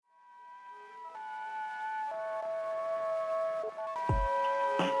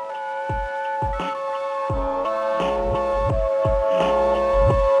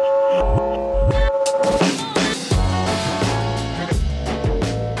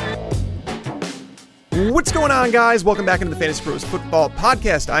What's going on, guys? Welcome back into the Fantasy Pros Football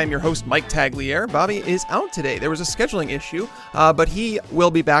Podcast. I am your host, Mike Tagliere. Bobby is out today. There was a scheduling issue, but he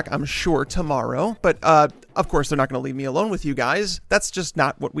will be back, I'm sure, tomorrow. But, of course, they're not going to leave me alone with you guys. That's just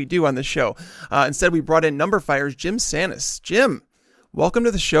not what we do on this show. Instead, we brought in numberFire's Jim Sannes. Jim, welcome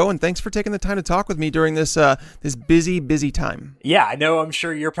to the show, and thanks for taking the time to talk with me during this this busy time. Yeah, I know. I'm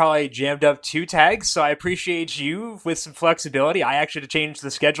sure you're probably jammed up too, Tags, so I appreciate you with some flexibility. I actually had to change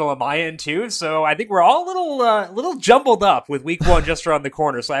the schedule on my end too, so I think we're all a little jumbled up with week one just around the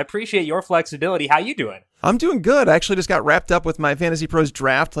corner. So I appreciate your flexibility. How you doing? I'm doing good. I actually just got wrapped up with my Fantasy Pros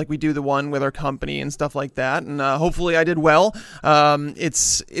draft, like we do the one with our company and stuff like that. And hopefully I did well.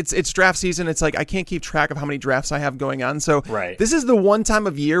 It's draft season. It's like I can't keep track of how many drafts I have going on. So This is the one time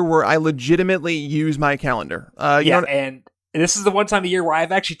of year where I legitimately use my calendar. And this is the one time of year where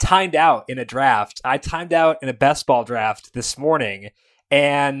I've actually timed out in a draft. I timed out in a best ball draft this morning.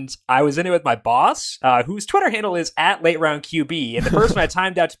 And I was in it with my boss, whose Twitter handle is @LateRoundQB, and the person I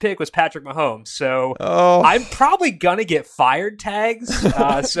timed out to pick was Patrick Mahomes. So I'm probably gonna get fired, Tags.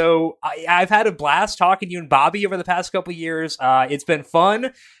 So I've had a blast talking to you and Bobby over the past couple of years. It's been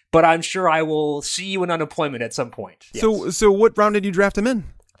fun, but I'm sure I will see you in unemployment at some point. Yes. So what round did you draft him in?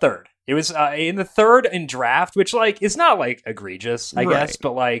 Third. It was in the third in draft, which is not egregious, I guess,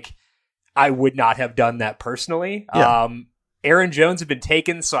 but I would not have done that personally. Yeah. Aaron Jones had been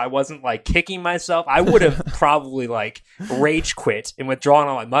taken, so I wasn't kicking myself. I would have probably rage quit and withdrawn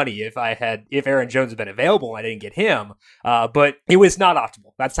all my money if Aaron Jones had been available and I didn't get him. But it was not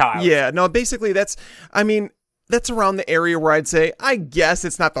optimal. That's how I was. Yeah, no, basically that's around the area where I'd say, I guess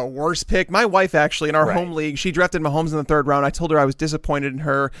it's not the worst pick. My wife, actually, in our home league, she drafted Mahomes in the third round. I told her I was disappointed in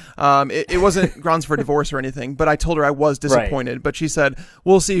her. It wasn't grounds for divorce or anything, but I told her I was disappointed. Right. But she said,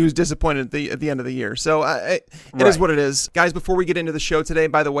 we'll see who's disappointed at the end of the year. So it is what it is. Guys, before we get into the show today,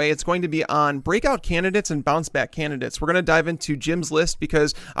 by the way, it's going to be on breakout candidates and bounce back candidates. We're going to dive into Jim's list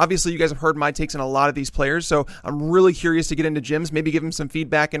because obviously you guys have heard my takes on a lot of these players. So I'm really curious to get into Jim's, maybe give him some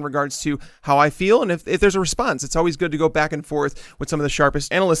feedback in regards to how I feel and if there's a response. It's always good to go back and forth with some of the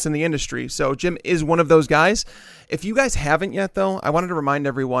sharpest analysts in the industry. So Jim is one of those guys. If you guys haven't yet, though, I wanted to remind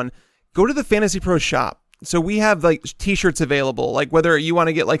everyone, go to the Fantasy Pro shop. So we have t-shirts available, whether you want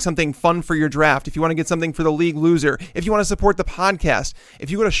to get something fun for your draft, if you want to get something for the league loser, if you want to support the podcast, if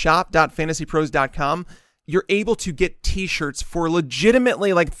you go to shop.fantasypros.com, you're able to get t-shirts for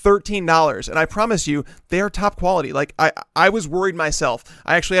legitimately $13. And I promise you, they are top quality. I was worried myself.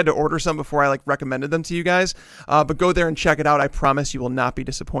 I actually had to order some before I recommended them to you guys. But go there and check it out. I promise you will not be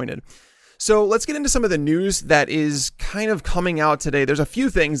disappointed. So let's get into some of the news that is kind of coming out today. There's a few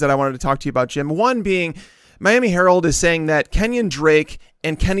things that I wanted to talk to you about, Jim. One being Miami Herald is saying that Kenyan Drake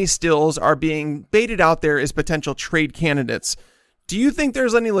and Kenny Stills are being baited out there as potential trade candidates. Do you think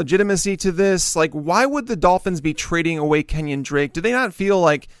there's any legitimacy to this? Why would the Dolphins be trading away Kenyan Drake? Do they feel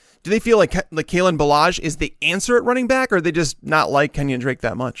like Kalen Ballage is the answer at running back, or are they just not like Kenyan Drake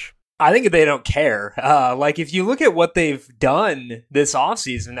that much? I think they don't care. If you look at what they've done this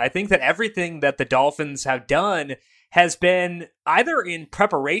offseason, I think that everything that the Dolphins have done has been either in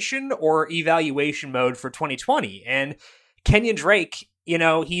preparation or evaluation mode for 2020. And Kenyan Drake,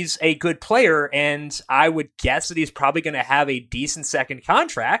 he's a good player, and I would guess that he's probably going to have a decent second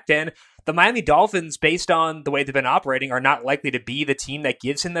contract. And the Miami Dolphins, based on the way they've been operating, are not likely to be the team that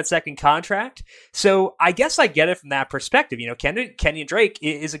gives him that second contract. So I guess I get it from that perspective. Kenyan Drake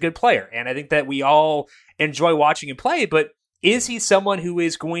is a good player, and I think that we all enjoy watching him play. But is he someone who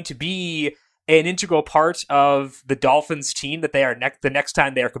is going to be an integral part of the Dolphins team that they are the next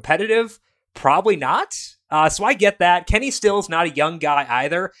time they are competitive? Probably not. So I get that. Kenny Stills not a young guy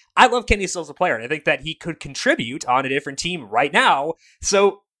either. I love Kenny Stills as a player, and I think that he could contribute on a different team right now.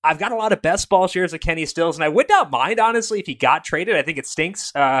 So I've got a lot of best ball shares of Kenny Stills, and I would not mind, honestly, if he got traded. I think it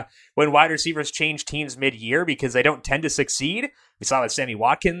stinks when wide receivers change teams mid-year because they don't tend to succeed. We saw it with Sammy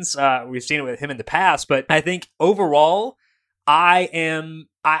Watkins. We've seen it with him in the past. But I think overall,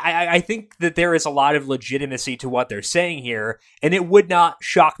 I think that there is a lot of legitimacy to what they're saying here, and it would not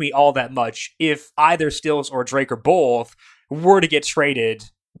shock me all that much if either Stills or Drake or both were to get traded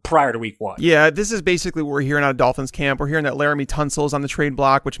prior to week one. Yeah, this is basically what we're hearing out of Dolphins camp. We're hearing that Laramie Tunsil's on the trade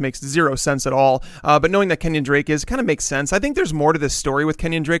block, which makes zero sense at all. But knowing that Kenyan Drake is, kind of makes sense. I think there's more to this story with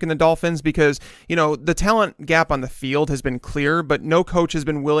Kenyan Drake and the Dolphins because, you know, the talent gap on the field has been clear, but no coach has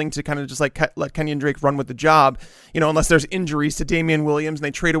been willing to kind of just like let Kenyan Drake run with the job, you know, unless there's injuries to Damian Williams and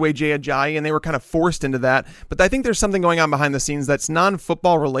they trade away Jay Ajayi, and they were kind of forced into that. But I think there's something going on behind the scenes that's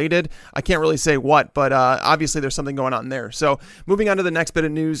non-football related. I can't really say what, but obviously there's something going on there. So moving on to the next bit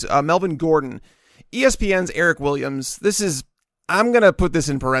of news, Melvin Gordon, ESPN's Eric Williams. This is, I'm going to put this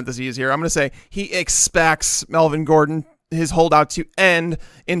in parentheses here. I'm going to say he expects Melvin Gordon, his holdout, to end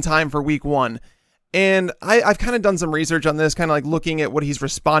in time for week 1. And I've kind of done some research on this, kind of like looking at what he's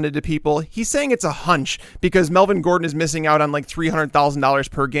responded to people. He's saying it's a hunch because Melvin Gordon is missing out on like $300,000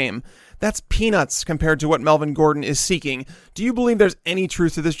 per game. That's peanuts compared to what Melvin Gordon is seeking. Do you believe there's any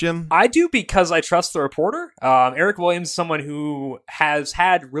truth to this, Jim? I do, because I trust the reporter. Eric Williams is someone who has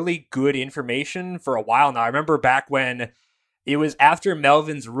had really good information for a while now. I remember back when it was after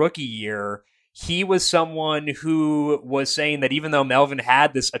Melvin's rookie year, he was someone who was saying that even though Melvin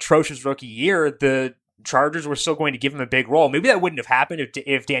had this atrocious rookie year, the Chargers were still going to give him a big role. Maybe that wouldn't have happened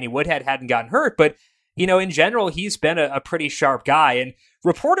if Danny Woodhead hadn't gotten hurt, but in general, he's been a pretty sharp guy, and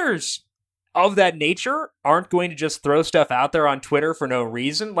reporters of that nature aren't going to just throw stuff out there on Twitter for no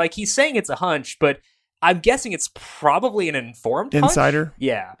reason. Like, he's saying it's a hunch, but I'm guessing it's probably an informed insider hunch.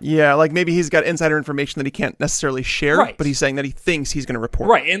 Yeah. Yeah, like maybe he's got insider information that he can't necessarily share, right, but he's saying that he thinks he's going to report.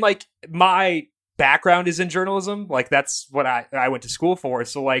 Right, and like, my background is in journalism. Like, that's what I went to school for.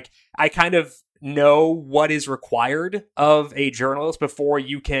 So like, I kind of know what is required of a journalist before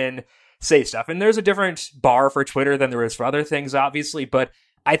you can say stuff. And there's a different bar for Twitter than there is for other things, obviously, but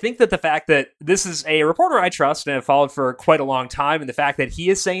I think that the fact that this is a reporter I trust and have followed for quite a long time, and the fact that he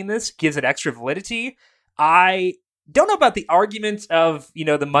is saying this gives it extra validity. I don't know about the argument of,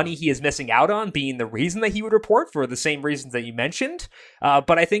 the money he is missing out on being the reason that he would report for the same reasons that you mentioned.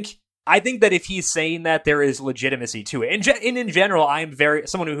 But I think that if he's saying that, there is legitimacy to it. And in general, I am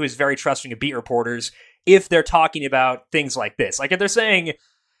someone who is very trusting of beat reporters if they're talking about things like this. Like, if they're saying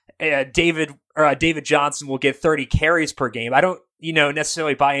David Johnson will get 30 carries per game, I don't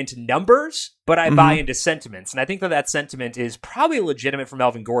necessarily buy into numbers, but I buy into sentiments. And I think that sentiment is probably legitimate for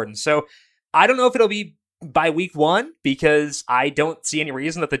Melvin Gordon. So I don't know if it'll be by week 1, because I don't see any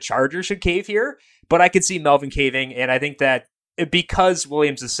reason that the Chargers should cave here, but I could see Melvin caving. And I think that because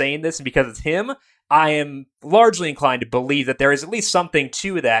Williams is saying this and because it's him, I am largely inclined to believe that there is at least something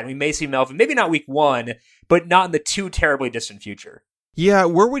to that. We may see Melvin, maybe not week 1, but not in the too terribly distant future. Yeah,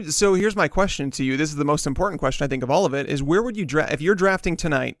 so here's my question to you. This is the most important question, I think, of all of it, is where would you draft, if you're drafting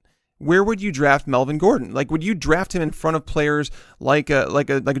tonight, where would you draft Melvin Gordon? Like, would you draft him in front of players like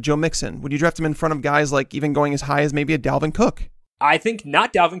a Joe Mixon? Would you draft him in front of guys like even going as high as maybe a Dalvin Cook? I think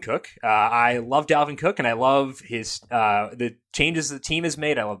not Dalvin Cook. I love Dalvin Cook, and I love his the changes the team has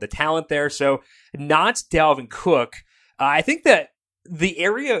made. I love the talent there. So not Dalvin Cook. I think that the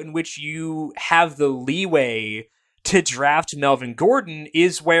area in which you have the leeway to draft Melvin Gordon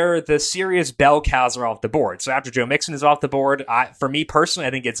is where the serious bell cows are off the board. So after Joe Mixon is off the board, for me personally, I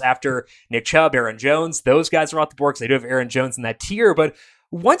think it's after Nick Chubb, Aaron Jones. Those guys are off the board because they do have Aaron Jones in that tier. But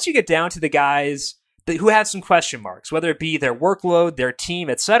once you get down to the guys who have some question marks, whether it be their workload, their team,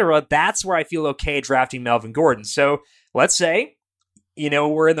 etc., that's where I feel okay drafting Melvin Gordon. So let's say,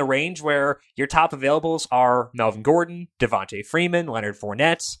 we're in the range where your top availables are Melvin Gordon, Devontae Freeman, Leonard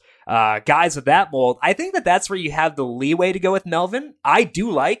Fournette, guys of that mold. I think that that's where you have the leeway to go with Melvin. I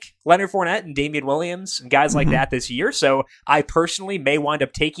do like Leonard Fournette and Damian Williams and guys like that this year, so I personally may wind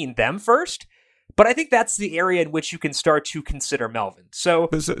up taking them first. But I think that's the area in which you can start to consider Melvin. So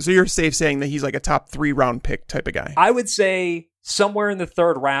you're safe saying that he's like a top 3 round pick type of guy? I would say somewhere in the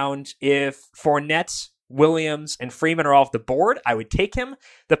 3rd round, if Fournette, Williams, and Freeman are off the board, I would take him.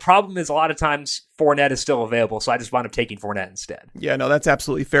 The problem is a lot of times Fournette is still available, so I just wound up taking Fournette instead. Yeah, no, that's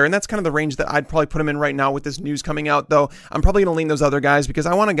absolutely fair. And that's kind of the range that I'd probably put him in right now with this news coming out, though. I'm probably going to lean those other guys because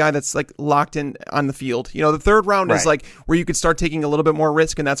I want a guy that's like locked in on the field. The 3rd round is like where you could start taking a little bit more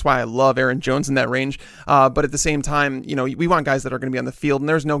risk, and that's why I love Aaron Jones in that range. But at the same time, we want guys that are going to be on the field, and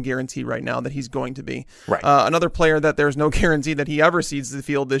there's no guarantee right now that he's going to be. Right. Another player that there's no guarantee that he ever sees the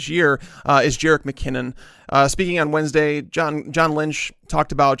field this year is Jerick McKinnon. Speaking on Wednesday, John Lynch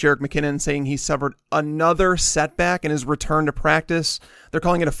talked about Jerick McKinnon, saying he suffered another setback in his return to practice. They're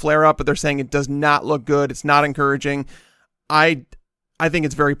calling it a flare-up, but they're saying it does not look good. It's not encouraging. I think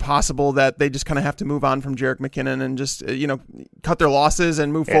it's very possible that they just kind of have to move on from Jerick McKinnon and just, cut their losses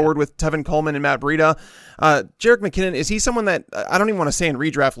and move forward with Tevin Coleman and Matt Breida. Jerick McKinnon, is he someone that, I don't even want to say in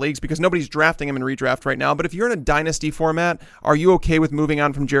redraft leagues because nobody's drafting him in redraft right now, but if you're in a dynasty format, are you okay with moving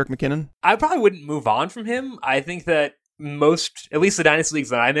on from Jerick McKinnon? I probably wouldn't move on from him. I think that at least the dynasty leagues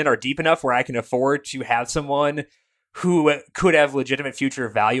that I'm in, are deep enough where I can afford to have someone who could have legitimate future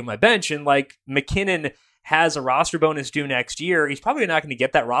value on my bench. And like McKinnon has a roster bonus due next year. He's probably not going to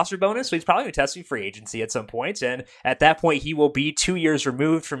get that roster bonus, so he's probably going to test free agency at some point. And at that point, he will be 2 years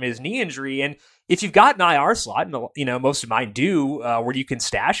removed from his knee injury. And if you've got an IR slot, and most of mine do, where you can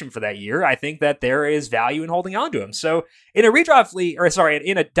stash him for that year, I think that there is value in holding on to him. So in a redraft league,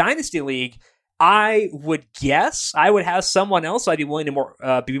 in a dynasty league, I would guess I would have someone else I'd be willing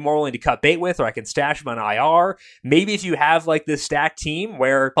to be more willing to cut bait with, or I can stash him on IR. Maybe if you have like this stacked team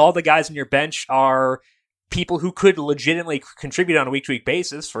where all the guys on your bench are people who could legitimately contribute on a week-to-week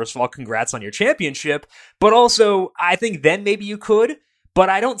basis. First of all, congrats on your championship. But also, I think then maybe you could. But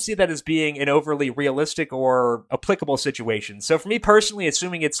I don't see that as being an overly realistic or applicable situation. So for me personally,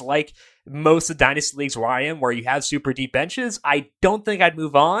 assuming it's like most of the dynasty leagues where I am, where you have super deep benches, I don't think I'd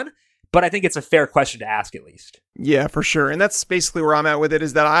move on. But I think it's a fair question to ask at least. Yeah, for sure. And that's basically where I'm at with it,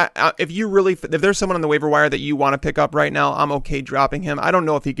 is that if there's someone on the waiver wire that you want to pick up right now, I'm okay dropping him. I don't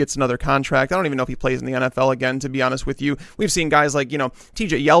know if he gets another contract. I don't even know if he plays in the NFL again, to be honest with you. We've seen guys like,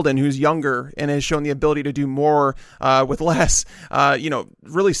 TJ Yeldon, who's younger and has shown the ability to do more with less,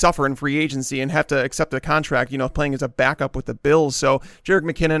 really suffer in free agency and have to accept a contract, playing as a backup with the Bills. So Jerick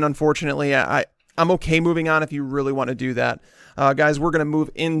McKinnon, unfortunately, I'm okay moving on if you really want to do that. Guys, we're going to move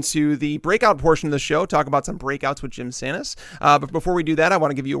into the breakout portion of the show, talk about some breakouts with Jim Santis. But before we do that, I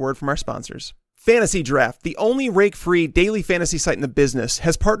want to give you a word from our sponsors. Fantasy Draft, the only rake-free daily fantasy site in the business,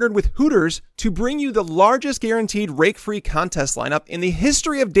 has partnered with Hooters to bring you the largest guaranteed rake-free contest lineup in the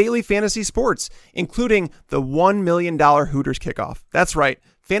history of daily fantasy sports, including the $1 million Hooters kickoff. That's right.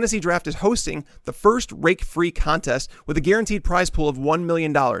 Fantasy Draft is hosting the first rake-free contest with a guaranteed prize pool of $1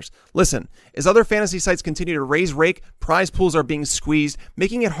 million. Listen, as other fantasy sites continue to raise rake, prize pools are being squeezed,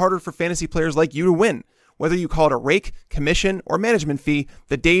 making it harder for fantasy players like you to win. Whether you call it a rake, commission, or management fee,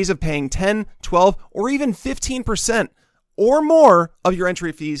 the days of paying 10, 12, or even 15% or more of your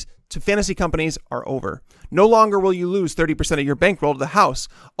entry fees to fantasy companies are over. No longer will you lose 30% of your bankroll to the house.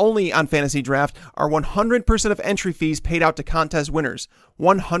 Only on Fantasy Draft are 100% of entry fees paid out to contest winners,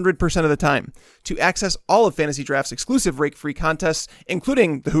 100% of the time. To access all of Fantasy Draft's exclusive rake-free contests,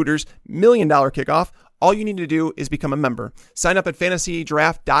 including the Hooters $1 million kickoff, all you need to do is become a member. Sign up at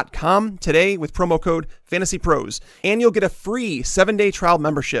fantasydraft.com today with promo code FANTASYPROS, and you'll get a free 7-day trial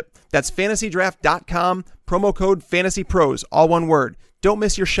membership. That's fantasydraft.com, promo code FANTASYPROS, all one word. Don't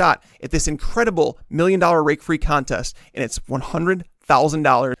miss your shot at this incredible $1 million rake-free contest, and it's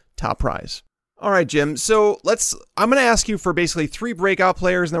 $100,000 top prize. All right, Jim. So I'm going to ask you for basically 3 breakout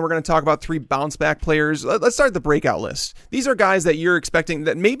players, and then we're going to talk about 3 bounce back players. Let's start the breakout list. These are guys that you're expecting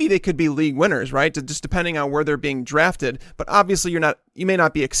that maybe they could be league winners, right? Just depending on where they're being drafted. But obviously you may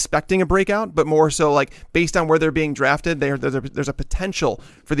not be expecting a breakout, but more so like based on where they're being drafted, there's a potential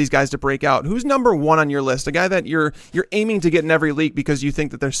for these guys to break out. Who's number 1 on your list? A guy that you're aiming to get in every league because you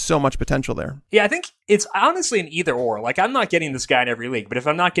think that there's so much potential there. Yeah, I think it's honestly an either or. Like, I'm not getting this guy in every league, but if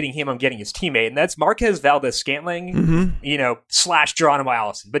I'm not getting him, I'm getting his teammate. And that's Marquez Valdes-Scantling, / Geronimo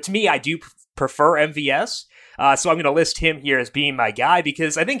Allison. But to me, I do prefer MVS. So I'm going to list him here as being my guy,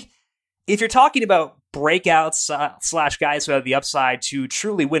 because I think if you're talking about breakouts / guys who have the upside to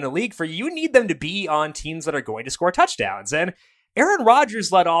truly win a league for you, need them to be on teams that are going to score touchdowns. And Aaron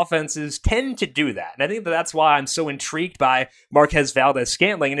Rodgers-led offenses tend to do that. And I think that's why I'm so intrigued by Marquez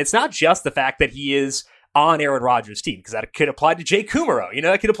Valdes-Scantling. And it's not just the fact that he is on Aaron Rodgers' team, because that could apply to Jay Kumaro.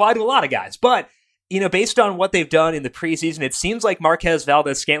 It could apply to a lot of guys. But based on what they've done in the preseason, it seems like Marquez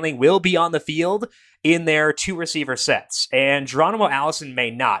Valdes-Scantling will be on the field in their 2 receiver sets, and Geronimo Allison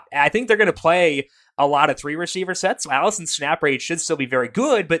may not. I think they're going to play a lot of 3 receiver sets. So Allison's snap rate should still be very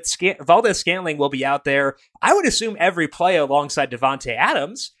good, but Valdes-Scantling will be out there, I would assume, every play alongside Devontae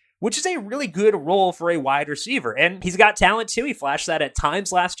Adams, which is a really good role for a wide receiver. And he's got talent too. He flashed that at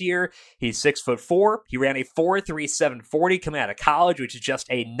times last year. He's 6'4". He ran a 4.37 40 coming out of college, which is just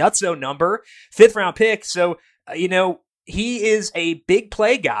a nutso number. 5th round pick. So, he is a big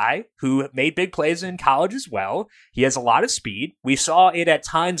play guy who made big plays in college as well. He has a lot of speed. We saw it at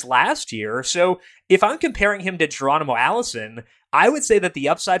times last year. So if I'm comparing him to Geronimo Allison, I would say that the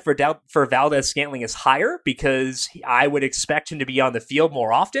upside for Valdes-Scantling is higher, because I would expect him to be on the field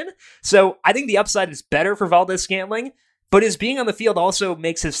more often. So I think the upside is better for Valdes-Scantling, but his being on the field also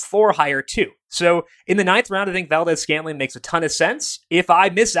makes his floor higher too. So in the 9th round, I think Valdes-Scantling makes a ton of sense. If I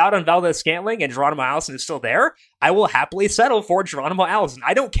miss out on Valdes-Scantling and Geronimo Allison is still there, I will happily settle for Geronimo Allison.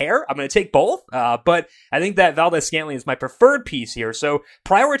 I don't care. I'm going to take both. But I think that Valdes-Scantling is my preferred piece here. So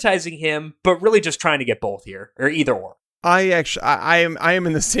prioritizing him, but really just trying to get both here, or either or. I am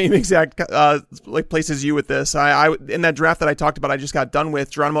in the same exact place as you with this. I in that draft that I talked about, I just got done with,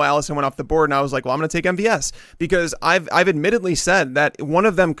 Geronimo Allison went off the board, and I was like, well, I'm going to take MVS, because I've admittedly said that one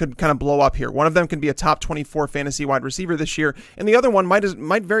of them could kind of blow up here. One of them could be a top 24 fantasy wide receiver this year, and the other one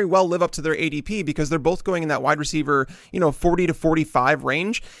might very well live up to their ADP, because they're both going in that wide receiver 40 to 45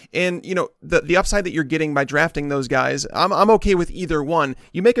 range. And the upside that you're getting by drafting those guys, I'm okay with either one.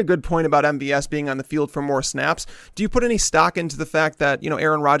 You make a good point about MVS being on the field for more snaps. Do you put any stock into the fact that,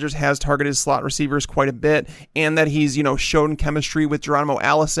 Aaron Rodgers has targeted slot receivers quite a bit, and that he's, shown chemistry with Geronimo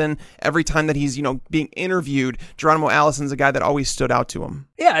Allison? Every time that he's, being interviewed, Geronimo Allison's a guy that always stood out to him.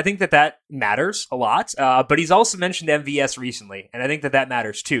 Yeah, I think that matters a lot. But he's also mentioned MVS recently, and I think that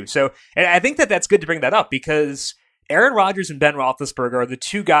matters too. So, and I think that's good to bring that up, because Aaron Rodgers and Ben Roethlisberger are the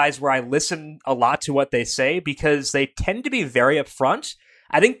two guys where I listen a lot to what they say, because they tend to be very upfront.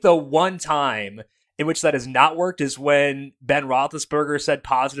 I think the one time in which that has not worked is when Ben Roethlisberger said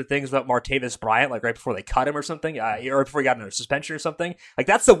positive things about Martavis Bryant, like right before they cut him or something, or before he got another suspension or something. Like,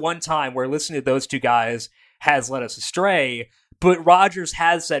 that's the one time where listening to those two guys has led us astray. But Rodgers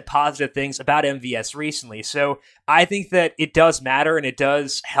has said positive things about MVS recently. So I think that it does matter, and it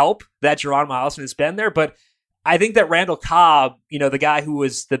does help that Geronimo Allison has been there. But I think that Randall Cobb, the guy who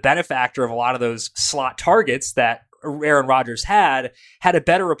was the benefactor of a lot of those slot targets that Aaron Rodgers had a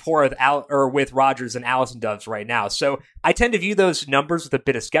better rapport with Rodgers than Allison does right now. So I tend to view those numbers with a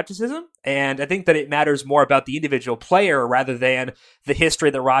bit of skepticism, and I think that it matters more about the individual player rather than the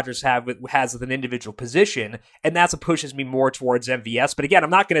history that Rodgers has with an individual position, and that's what pushes me more towards MVS. But again, I'm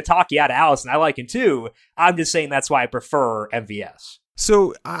not going to talk you out of Allison. I like him too. I'm just saying that's why I prefer MVS.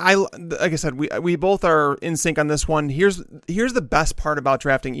 So like I said, we both are in sync on this one. Here's the best part about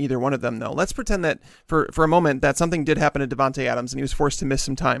drafting either one of them, though. Let's pretend that for a moment that something did happen to Devontae Adams and he was forced to miss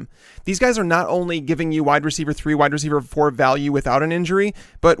some time. These guys are not only giving you wide receiver 3, wide receiver 4 value without an injury,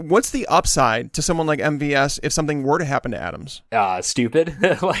 but what's the upside to someone like MVS if something were to happen to Adams? Stupid.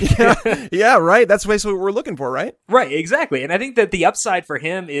 Yeah, right. That's basically what we're looking for, right? Right, exactly. And I think that the upside for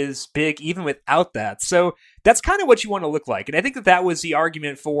him is big even without that. So that's kind of what you want to look like. And I think that was the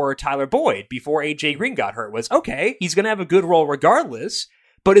argument for Tyler Boyd before AJ Green got hurt, was, okay, he's going to have a good role regardless,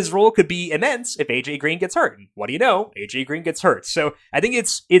 but his role could be immense if AJ Green gets hurt. And what do you know? AJ Green gets hurt. So I think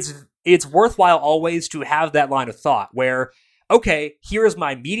it's worthwhile always to have that line of thought where, okay, here is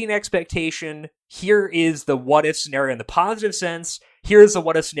my median expectation. Here is the what if scenario in the positive sense. Here's the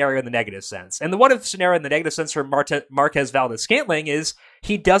what if scenario in the negative sense. And the what if scenario in the negative sense for Marquez Valdes-Scantling is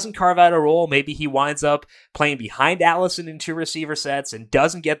he doesn't carve out a role. Maybe he winds up playing behind Allison in 2 receiver sets and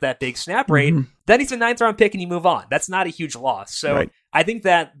doesn't get that big snap rate. Mm-hmm. Then he's a 9th round pick and you move on. That's not a huge loss. So right. I think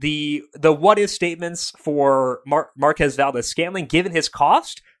that the what if statements for Marquez Valdes-Scantling, given his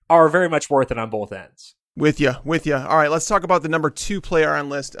cost, are very much worth it on both ends. With you. All right, let's talk about the number 2 player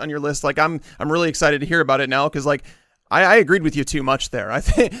on your list. Like, I'm really excited to hear about it now, because like I agreed with you too much there. I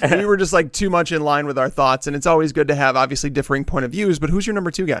think we were just like too much in line with our thoughts, and it's always good to have obviously differing point of views. But who's your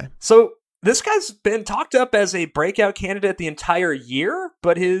number 2 guy? So this guy's been talked up as a breakout candidate the entire year,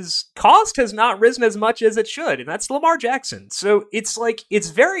 but his cost has not risen as much as it should, and that's Lamar Jackson. So it's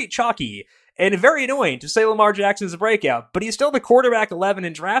very chalky and very annoying to say Lamar Jackson is a breakout, but he's still the quarterback 11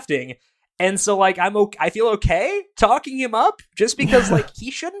 in drafting. And so, like, I feel okay talking him up just because, like,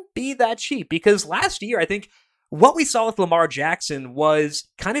 he shouldn't be that cheap. Because last year, I think what we saw with Lamar Jackson was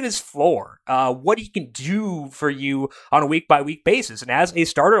kind of his floor, what he can do for you on a week-by-week basis. And as a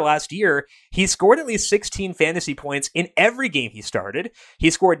starter last year, he scored at least 16 fantasy points in every game he started. He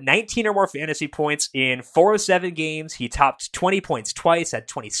scored 19 or more fantasy points in 4 of 7 games. He topped 20 points twice, had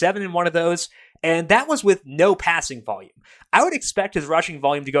 27 in one of those. And that was with no passing volume. I would expect his rushing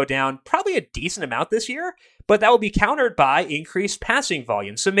volume to go down probably a decent amount this year, but that will be countered by increased passing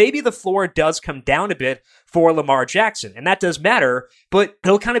volume. So maybe the floor does come down a bit for Lamar Jackson, and that does matter, but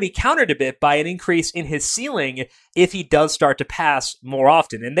it'll kind of be countered a bit by an increase in his ceiling if he does start to pass more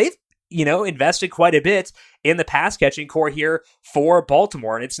often. And they've invested quite a bit in the pass catching core here for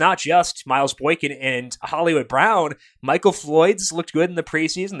Baltimore. And it's not just Miles Boykin and Hollywood Brown. Michael Floyd's looked good in the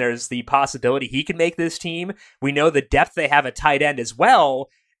preseason. There's the possibility he can make this team. We know the depth they have at tight end as well,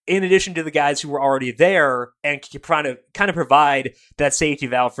 in addition to the guys who were already there and kind of provide that safety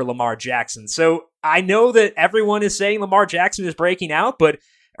valve for Lamar Jackson. So I know that everyone is saying Lamar Jackson is breaking out,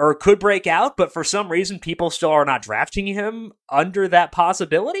 or could break out, but for some reason, people still are not drafting him under that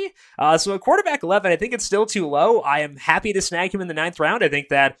possibility. So at quarterback 11, I think it's still too low. I am happy to snag him in the 9th round. I think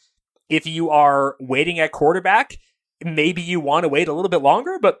that if you are waiting at quarterback, maybe you want to wait a little bit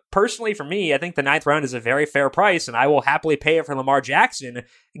longer, but personally for me, I think the 9th round is a very fair price, and I will happily pay it for Lamar Jackson,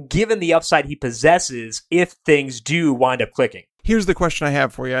 given the upside he possesses if things do wind up clicking. Here's the question I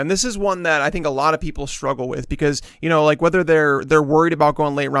have for you, and this is one that I think a lot of people struggle with because, like whether they're worried about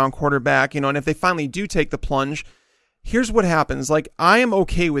going late round quarterback, and if they finally do take the plunge, here's what happens. Like, I am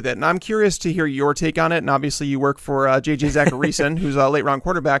okay with it, and I'm curious to hear your take on it, and obviously you work for J.J. Zacharyson, who's a late round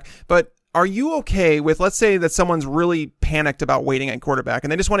quarterback, but are you okay with, let's say that someone's really panicked about waiting at quarterback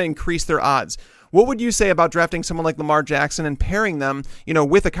and they just want to increase their odds? What would you say about drafting someone like Lamar Jackson and pairing them,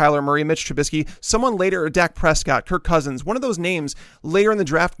 with a Kyler Murray, Mitch Trubisky, someone later, or Dak Prescott, Kirk Cousins, one of those names later in the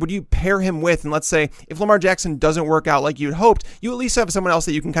draft, would you pair him with? And let's say if Lamar Jackson doesn't work out like you'd hoped, you at least have someone else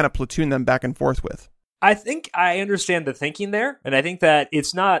that you can kind of platoon them back and forth with. I think I understand the thinking there, and I think that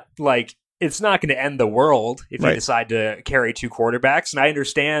it's not going to end the world if you decide to carry two quarterbacks, and I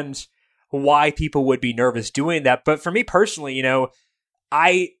understand why people would be nervous doing that. But for me personally,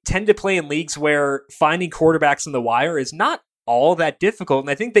 I tend to play in leagues where finding quarterbacks on the wire is not all that difficult. And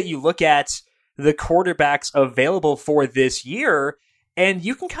I think that you look at the quarterbacks available for this year and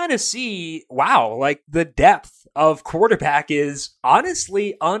you can kind of see, wow, like the depth of quarterback is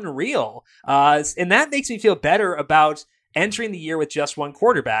honestly unreal. And that makes me feel better about entering the year with just one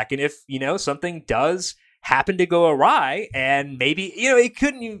quarterback. And if, something does happen to go awry and maybe,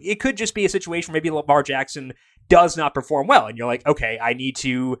 it could just be a situation where maybe Lamar Jackson does not perform well. And you're like, okay, I need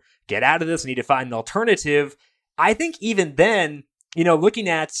to get out of this. I need to find an alternative. I think even then, looking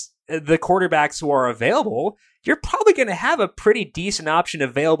at the quarterbacks who are available, you're probably going to have a pretty decent option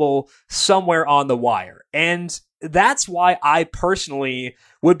available somewhere on the wire. And that's why I personally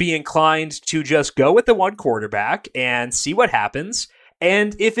would be inclined to just go with the one quarterback and see what happens.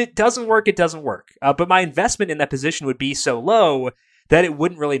 And if it doesn't work, it doesn't work. But my investment in that position would be so low that it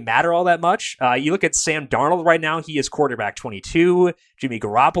wouldn't really matter all that much. You look at Sam Darnold right now, he is quarterback 22. Jimmy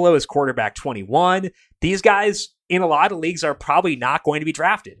Garoppolo is quarterback 21. These guys in a lot of leagues are probably not going to be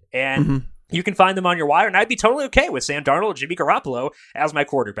drafted. And you can find them on your wire, and I'd be totally okay with Sam Darnold and Jimmy Garoppolo as my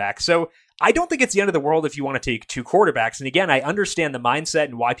quarterback. So I don't think it's the end of the world if you want to take two quarterbacks. And again, I understand the mindset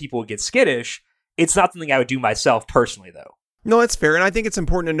and why people would get skittish. It's not something I would do myself personally, though. No, that's fair. And I think it's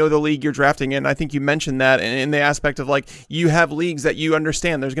important to know the league you're drafting in. I think you mentioned that in the aspect of you have leagues that you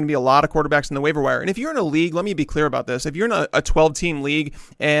understand there's going to be a lot of quarterbacks in the waiver wire. And if you're in a league, let me be clear about this. If you're in a 12-team league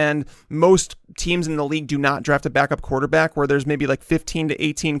and most teams in the league do not draft a backup quarterback, where there's maybe 15 to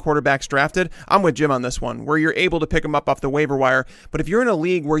 18 quarterbacks drafted, I'm with Jim on this one, where you're able to pick them up off the waiver wire. But if you're in a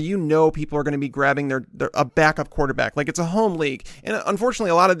league where people are going to be grabbing a backup quarterback, like it's a home league, and unfortunately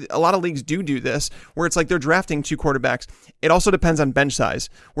a lot of leagues do this, where it's they're drafting two quarterbacks. It also depends on bench size,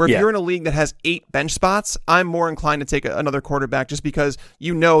 where if you're in a league that has 8 bench spots, I'm more inclined to take another quarterback just because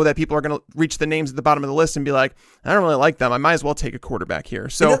that people are going to reach the names at the bottom of the list and be like, I don't really like them. I might as well take a quarterback here.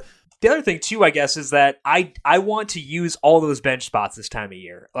 So the other thing too, I guess, is that I want to use all those bench spots this time of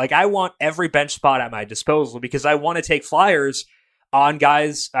year. I want every bench spot at my disposal because I want to take flyers on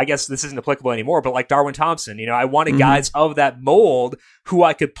guys. I guess this isn't applicable anymore, but like Darwin Thompson, I wanted guys of that mold who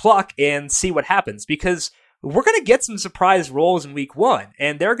I could pluck and see what happens, because we're going to get some surprise roles in week 1.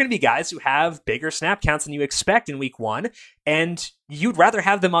 And there are going to be guys who have bigger snap counts than you expect in week 1. And you'd rather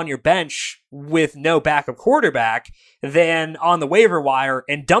have them on your bench with no backup quarterback than on the waiver wire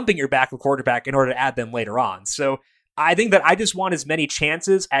and dumping your backup quarterback in order to add them later on. So I think that I just want as many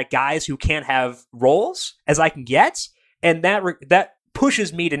chances at guys who can't have roles as I can get. And that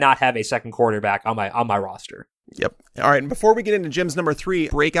pushes me to not have a second quarterback on my roster. Yep. All right. And before we get into Jim's number 3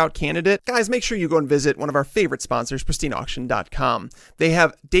 breakout candidate, guys, make sure you go and visit one of our favorite sponsors, pristineauction.com. They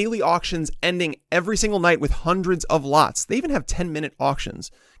have daily auctions ending every single night with hundreds of lots. They even have 10-minute auctions.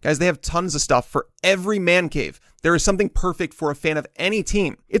 Guys, they have tons of stuff for every man cave. There is something perfect for a fan of any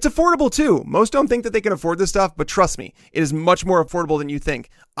team. It's affordable too. Most don't think that they can afford this stuff, but trust me, it is much more affordable than you think.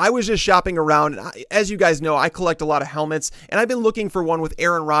 I was just shopping around. As you guys know, I collect a lot of helmets, and I've been looking for one with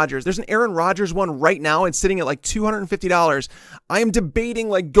Aaron Rodgers. There's an Aaron Rodgers one right now. It's sitting at $250. I am debating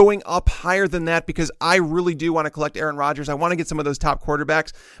going up higher than that because I really do want to collect Aaron Rodgers. I want to get some of those top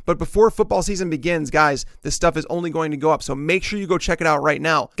quarterbacks. But before football season begins, guys, this stuff is only going to go up. So make sure you go check it out right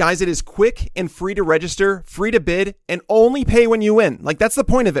now. Guys, it is quick and free to register, free to bid, and only pay when you win. That's the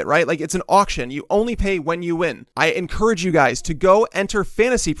point of it, right? It's an auction. You only pay when you win. I encourage you guys to go enter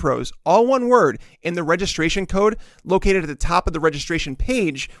Fantasy Pros, all one word, in the registration code located at the top of the registration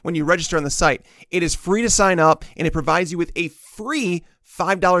page when you register on the site. It is free to sign up, and it provides you with a free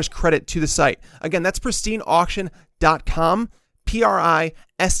 $5 credit to the site. Again, that's pristineauction.com, PRISTINE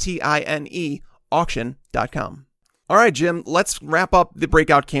auction.com. All right, Jim, let's wrap up the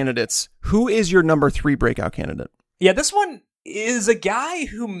breakout candidates. Who is your number 3 breakout candidate? Yeah, this one is a guy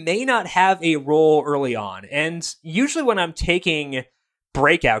who may not have a role early on. And usually when I'm taking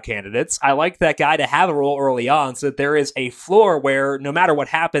breakout candidates, I like that guy to have a role early on so that there is a floor where no matter what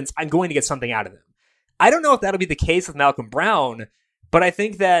happens, I'm going to get something out of them. I don't know if that'll be the case with Malcolm Brown, but I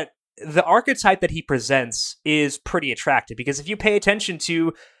think that the archetype that he presents is pretty attractive, because if you pay attention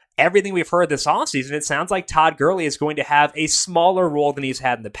to everything we've heard this offseason, it sounds like Todd Gurley is going to have a smaller role than he's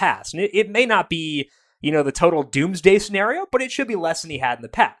had in the past. And it may not be, the total doomsday scenario, but it should be less than he had in the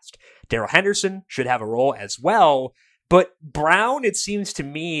past. Darrell Henderson should have a role as well. But Brown, it seems to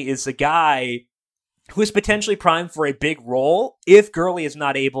me, is the guy who is potentially primed for a big role if Gurley is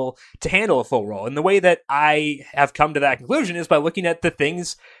not able to handle a full role. And the way that I have come to that conclusion is by looking at the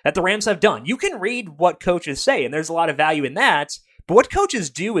things that the Rams have done. You can read what coaches say, and there's a lot of value in that, but what coaches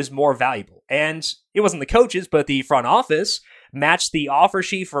do is more valuable. And it wasn't the coaches, but the front office matched the offer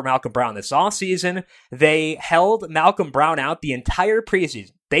sheet for Malcolm Brown this offseason. They held Malcolm Brown out the entire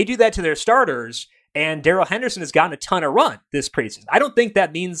preseason. They do that to their starters, and Darrell Henderson has gotten a ton of run this preseason. I don't think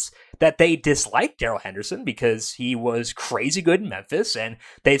that means that they dislike Darrell Henderson because he was crazy good in Memphis, and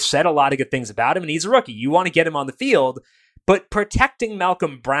they've said a lot of good things about him, and he's a rookie. You want to get him on the field, but protecting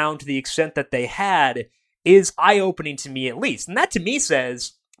Malcolm Brown to the extent that they had is eye-opening to me at least. And that to me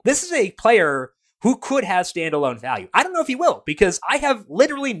says this is a player who could have standalone value. I don't know if he will, because I have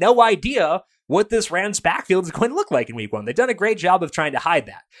literally no idea what this Rams backfield is going to look like in week 1. They've done a great job of trying to hide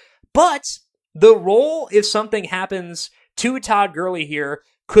that. But the role, if something happens to Todd Gurley here,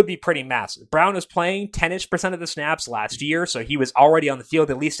 could be pretty massive. Brown was playing 10-ish% of the snaps last year, so he was already on the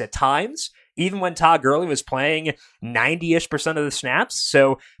field at least at times, even when Todd Gurley was playing 90-ish% of the snaps.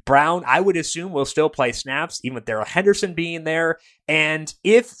 So Brown, I would assume, will still play snaps, even with Darrell Henderson being there. And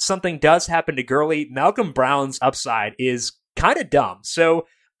if something does happen to Gurley, Malcolm Brown's upside is kind of dumb. So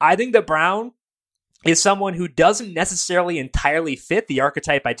I think that Brown is someone who doesn't necessarily entirely fit the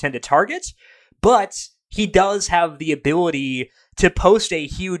archetype I tend to target, but he does have the ability to post a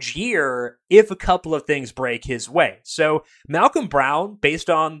huge year if a couple of things break his way. So Malcolm Brown, based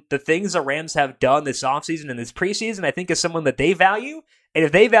on the things the Rams have done this offseason and this preseason, I think is someone that they value. And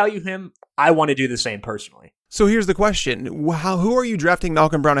if they value him, I want to do the same personally. So here's the question. Who are you drafting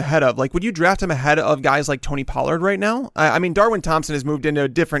Malcolm Brown ahead of? Like, would you draft him ahead of guys like Tony Pollard right now? I mean, Darwin Thompson has moved into a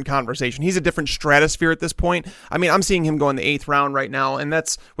different conversation. He's a different stratosphere at this point. I mean, I'm seeing him go in the 8th round right now, and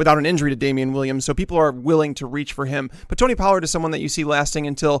that's without an injury to Damian Williams, so people are willing to reach for him. But Tony Pollard is someone that you see lasting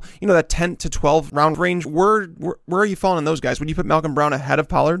until, that 10 to 12 round range. Where are you falling on those guys? Would you put Malcolm Brown ahead of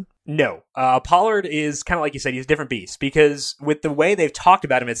Pollard? No. Pollard is kind of like you said, he's a different beast because with the way they've talked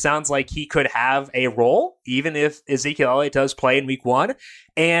about him, it sounds like he could have a role, even if Ezekiel Elliott does play in week 1.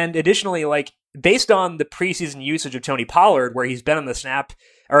 And additionally, like based on the preseason usage of Tony Pollard, where he's been on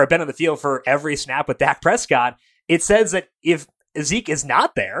the field for every snap with Dak Prescott, it says that if Zeke is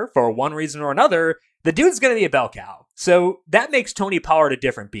not there for one reason or another, the dude's going to be a bell cow. So that makes Tony Pollard a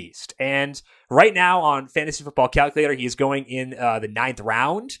different beast. And right now on Fantasy Football Calculator, he's going in the 9th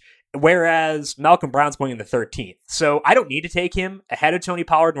round, whereas Malcolm Brown's going in the 13th. So I don't need to take him ahead of Tony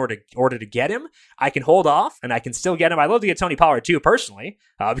Pollard in order to get him. I can hold off, and I can still get him. I'd love to get Tony Pollard too, personally,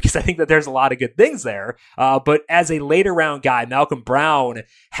 because I think that there's a lot of good things there. But as a later round guy, Malcolm Brown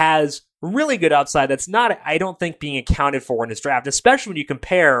has really good upside that's not, I don't think, being accounted for in this draft, especially when you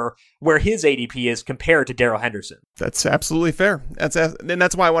compare where his ADP is compared to Darrell Henderson. That's absolutely fair. And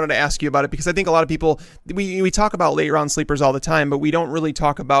that's why I wanted to ask you about it, because I think a lot of people, we talk about late round sleepers all the time, but we don't really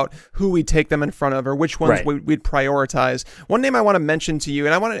talk about who we take them in front of or which ones we'd prioritize. One name I want to mention to you,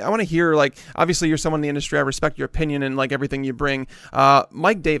 and I want to hear, like, obviously you're someone in the industry, I respect your opinion and like everything you bring.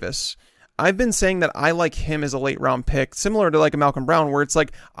 Mike Davis. I've been saying that I like him as a late round pick, similar to like a Malcolm Brown, where it's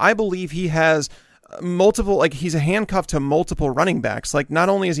like, I believe he has multiple, like he's a handcuff to multiple running backs. Like not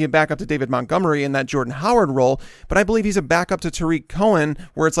only is he a backup to David Montgomery in that Jordan Howard role, but I believe he's a backup to Tariq Cohen,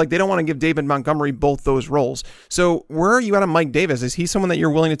 where it's like they don't want to give David Montgomery both those roles. So where are you at on Mike Davis? Is he someone that you're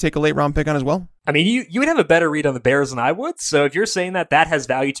willing to take a late round pick on as well? I mean, you would have a better read on the Bears than I would. So if you're saying that, that has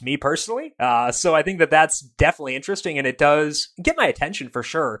value to me personally. So I think that that's definitely interesting, and it does get my attention for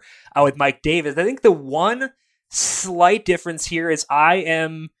sure with Mike Davis. I think the one slight difference here is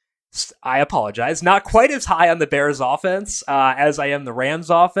I apologize, not quite as high on the Bears offense as I am the Rams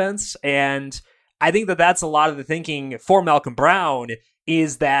offense. And I think that that's a lot of the thinking for Malcolm Brown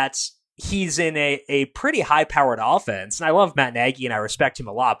is that he's in a pretty high-powered offense. And I love Matt Nagy, and I respect him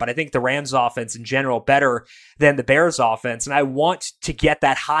a lot, but I think the Rams offense in general better than the Bears offense. And I want to get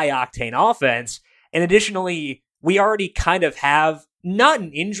that high-octane offense. And additionally, we already kind of have not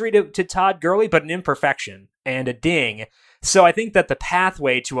an injury to Todd Gurley, but an imperfection and a ding. So I think that the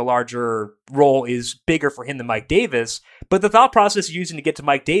pathway to a larger role is bigger for him than Mike Davis, but the thought process using to get to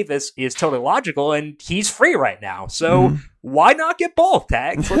Mike Davis is totally logical, and he's free right now. So why not get both,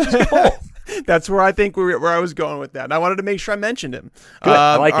 Tags? Let's just get both. That's where I think where I was going with that. And I wanted to make sure I mentioned him. Good.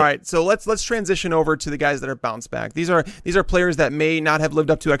 I like it. All right, so let's transition over to the guys that are bounced back. These are players that may not have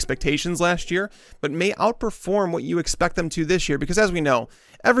lived up to expectations last year, but may outperform what you expect them to this year. Because as we know,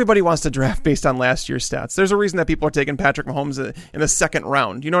 everybody wants to draft based on last year's stats. There's a reason that people are taking Patrick Mahomes in the second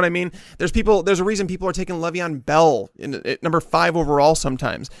round. You know what I mean? There's a reason people are taking Le'Veon Bell at number 5 overall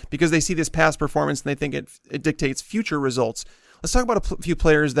sometimes, because they see this past performance and they think it dictates future results. Let's talk about a few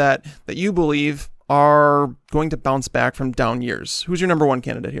players that you believe are going to bounce back from down years. Who's your number 1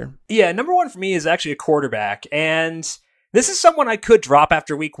 candidate here? Yeah, number 1 for me is actually a quarterback, and this is someone I could drop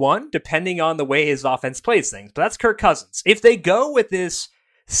after week 1, depending on the way his offense plays things, but that's Kirk Cousins. If they go with this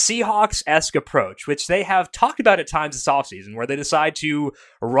Seahawks-esque approach, which they have talked about at times this offseason, where they decide to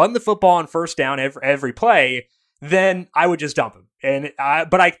run the football on first down every play, then I would just dump him.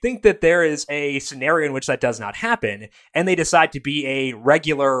 But I think that there is a scenario in which that does not happen, and they decide to be a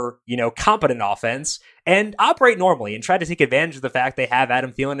regular, competent offense and operate normally and try to take advantage of the fact they have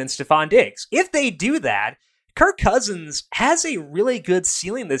Adam Thielen and Stephon Diggs. If they do that, Kirk Cousins has a really good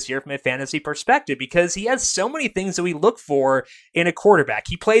ceiling this year from a fantasy perspective because he has so many things that we look for in a quarterback.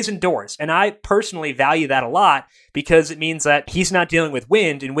 He plays indoors, and I personally value that a lot because it means that he's not dealing with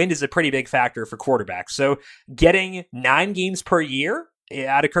wind, and wind is a pretty big factor for quarterbacks. So getting 9 games per year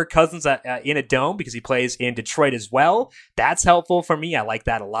out of Kirk Cousins in a dome, because he plays in Detroit as well, that's helpful for me. I like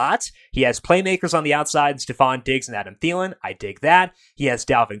that a lot. He has playmakers on the outside, Stephon Diggs and Adam Thielen. I dig that. He has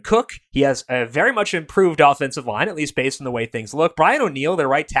Dalvin Cook. He has a very much improved offensive line, at least based on the way things look. Brian O'Neill, their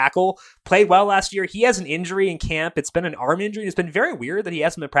right tackle, played well last year. He has an injury in camp. It's been an arm injury. It's been very weird that he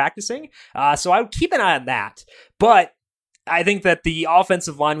hasn't been practicing. So I would keep an eye on that. But I think that the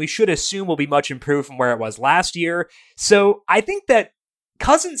offensive line, we should assume, will be much improved from where it was last year. So I think that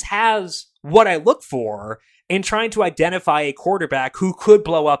Cousins has what I look for in trying to identify a quarterback who could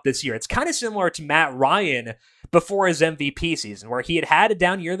blow up this year. It's kind of similar to Matt Ryan before his MVP season, where he had a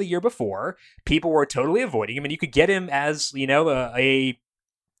down year the year before. People were totally avoiding him, and you could get him as, a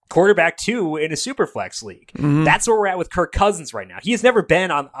quarterback 2 in a superflex league. Mm-hmm. That's where we're at with Kirk Cousins right now. He has never been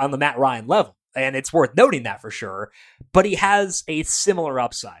on the Matt Ryan level, and it's worth noting that for sure, but he has a similar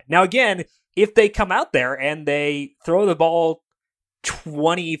upside. Now, again, if they come out there and they throw the ball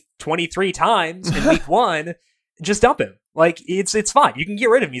 23 times in week 1, just dump him. Like, it's fine. You can get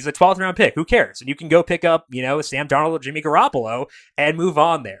rid of him. He's a 12th round pick. Who cares? And you can go pick up, Sam Darnold or Jimmy Garoppolo and move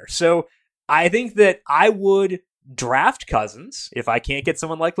on there. So I think that I would draft Cousins if I can't get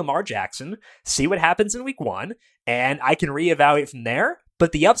someone like Lamar Jackson, see what happens in week 1, and I can reevaluate from there.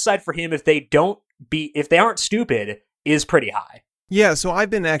 But the upside for him, if they aren't stupid, is pretty high. Yeah, so I've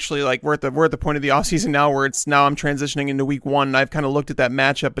been actually we're at the point of the offseason now where I'm transitioning into week 1, and I've kind of looked at that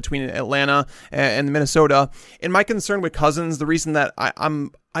matchup between Atlanta and Minnesota. And my concern with Cousins, the reason that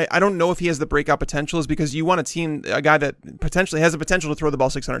I don't know if he has the breakout potential is because you want a guy that potentially has the potential to throw the ball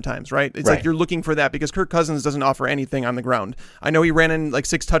 600 times, right? It's like you're looking for that because Kirk Cousins doesn't offer anything on the ground. I know he ran in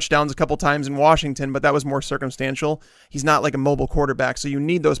 6 touchdowns a couple times in Washington, but that was more circumstantial. He's not like a mobile quarterback, so you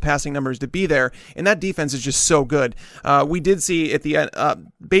need those passing numbers to be there, and that defense is just so good. We did see at the end,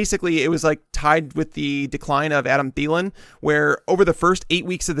 basically it was tied with the decline of Adam Thielen, where over the first 8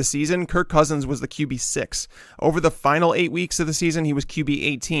 weeks of the season, Kirk Cousins was the QB6. Over the final 8 weeks of the season, he was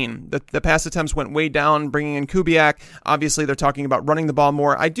QB8. The pass attempts went way down, bringing in Kubiak. Obviously, they're talking about running the ball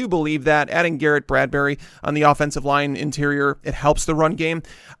more. I do believe that adding Garrett Bradbury on the offensive line interior, it helps the run game.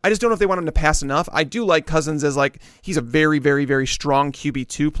 I just don't know if they want him to pass enough. I do like Cousins as he's a very, very, very strong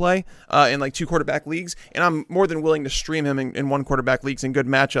QB2 play in 2 quarterback leagues, and I'm more than willing to stream him in 1 quarterback leagues in good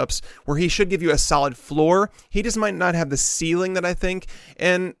matchups where he should give you a solid floor. He just might not have the ceiling that I think,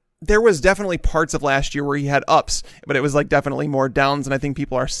 and there was definitely parts of last year where he had ups, but it was definitely more downs, and I think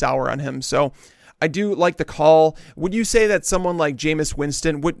people are sour on him. So I do like the call. Would you say that someone like Jameis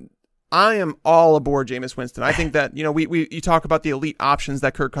Winston I am all aboard Jameis Winston. I think that, you talk about the elite options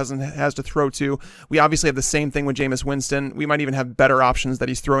that Kirk Cousins has to throw to. We obviously have the same thing with Jameis Winston. We might even have better options that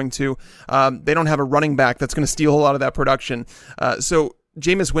he's throwing to. They don't have a running back that's going to steal a lot of that production. So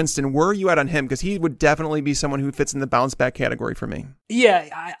Jameis Winston, where are you at on him? Because he would definitely be someone who fits in the bounce back category for me.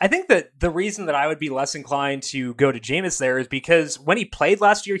 Yeah, I think that the reason that I would be less inclined to go to Jameis there is because when he played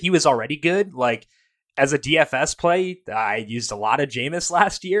last year, he was already good. As a DFS play, I used a lot of Jameis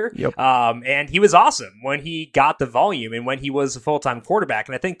last year. Yep. And he was awesome when he got the volume and when he was a full-time quarterback.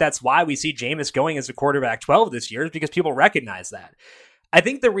 And I think that's why we see Jameis going as a quarterback 12 this year, is because people recognize that. I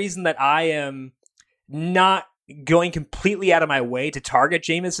think the reason that I am not going completely out of my way to target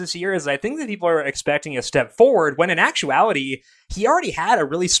Jameis this year is I think that people are expecting a step forward when in actuality, he already had a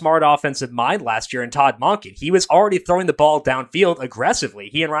really smart offensive mind last year in Todd Monken. He was already throwing the ball downfield aggressively.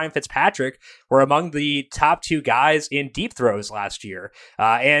 He and Ryan Fitzpatrick were among the top 2 guys in deep throws last year.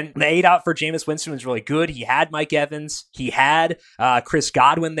 And the 8 out for Jameis Winston was really good. He had Mike Evans. He had Chris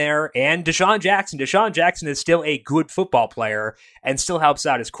Godwin there and Deshaun Jackson. Deshaun Jackson is still a good football player and still helps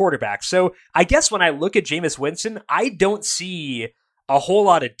out his quarterback. So I guess when I look at Jameis Winston, I don't see a whole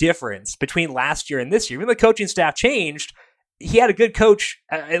lot of difference between last year and this year. Even the coaching staff changed. He had a good coach,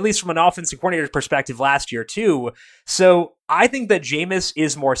 at least from an offensive coordinator's perspective last year too. So I think that Jameis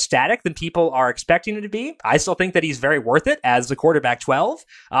is more static than people are expecting him to be. I still think that he's very worth it as the quarterback 12.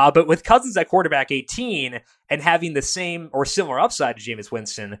 But with Cousins at quarterback 18 and having the same or similar upside to Jameis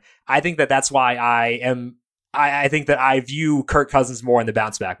Winston, I think that that's why I think that I view Kirk Cousins more in the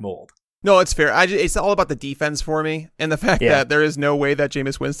bounce back mold. No, it's fair. It's all about the defense for me, and the fact that there is no way that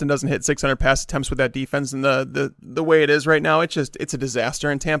Jameis Winston doesn't hit 600 pass attempts with that defense, and the way it is right now, it's a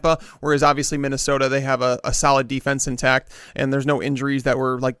disaster in Tampa. Whereas obviously Minnesota, they have a solid defense intact, and there's no injuries that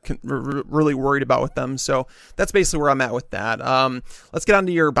we're really worried about with them. So that's basically where I'm at with that. Let's get on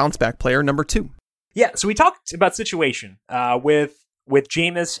to your bounce back player number 2. Yeah, so we talked about situation with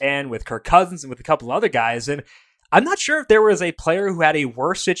Jameis and with Kirk Cousins and with a couple other guys, and I'm not sure if there was a player who had a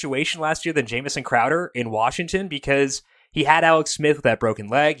worse situation last year than Jamison Crowder in Washington, because he had Alex Smith with that broken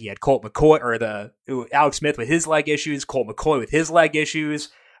leg. He had Colt McCoy, or Alex Smith with his leg issues, Colt McCoy with his leg issues,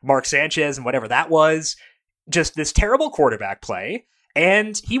 Mark Sanchez and whatever that was. Just this terrible quarterback play.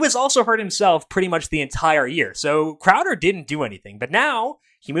 And he was also hurt himself pretty much the entire year. So Crowder didn't do anything. But now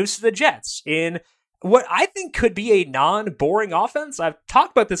he moves to the Jets in what I think could be a non-boring offense. I've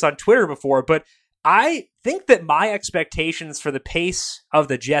talked about this on Twitter before, but I think that my expectations for the pace of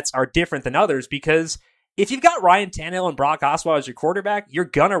the Jets are different than others, because if you've got Ryan Tannehill and Brock Osweiler as your quarterback, you're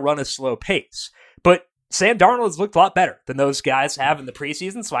going to run a slow pace. But Sam Darnold has looked a lot better than those guys have in the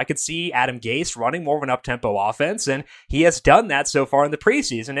preseason, so I could see Adam Gase running more of an up-tempo offense, and he has done that so far in the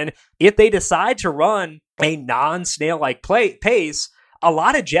preseason. And if they decide to run a non-snail-like pace, a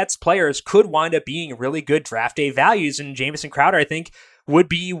lot of Jets players could wind up being really good draft day values, and Jamison Crowder, I think, would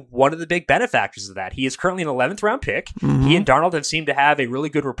be one of the big benefactors of that. He is currently an 11th round pick. Mm-hmm. He and Darnold have seemed to have a really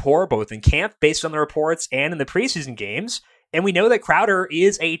good rapport, both in camp, based on the reports, and in the preseason games. And we know that Crowder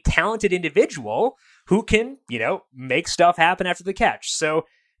is a talented individual who can, make stuff happen after the catch. So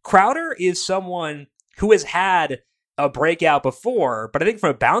Crowder is someone who has had a breakout before, but I think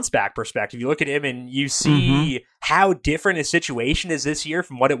from a bounce back perspective, you look at him and you see how different his situation is this year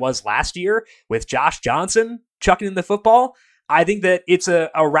from what it was last year with Josh Johnson chucking in the football. I think that it's a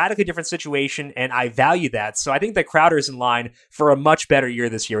radically different situation, and I value that. So I think that Crowder is in line for a much better year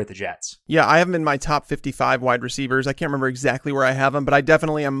this year with the Jets. Yeah, I have him in my top 55 wide receivers. I can't remember exactly where I have him, but I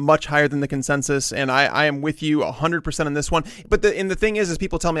definitely am much higher than the consensus, and I am with you 100% on this one. But the thing is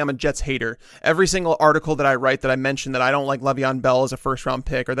people tell me I'm a Jets hater. Every single article that I write that I mention that I don't like Le'Veon Bell as a first-round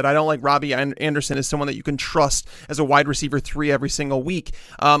pick, or that I don't like Robbie Anderson as someone that you can trust as a wide receiver 3 every single week.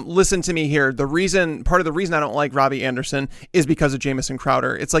 Listen to me here. Part of the reason I don't like Robbie Anderson is because of Jamison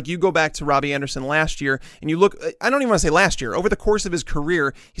Crowder. It's like you go back to Robbie Anderson last year and you look, I don't even want to say last year, over the course of his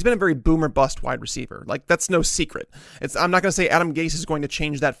career, he's been a very boom or bust wide receiver. Like, that's no secret. I'm not going to say Adam Gase is going to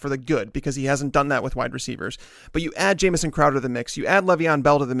change that for the good, because he hasn't done that with wide receivers. But you add Jamison Crowder to the mix, you add Le'Veon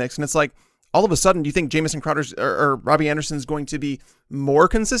Bell to the mix, and it's like, all of a sudden, do you think Jamison Crowder's or Robbie Anderson is going to be more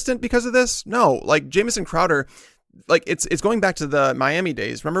consistent because of this? No. Like, Jamison Crowder, like, it's going back to the Miami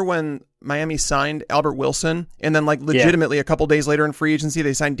days. Remember when Miami signed Albert Wilson, and then legitimately a couple days later in free agency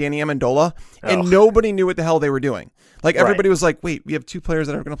they signed Danny Amendola, and nobody knew what the hell they were doing. Like, everybody was like, wait, we have 2 players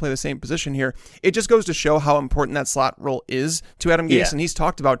that are going to play the same position here. It just goes to show how important that slot role is to Adam Gase, and he's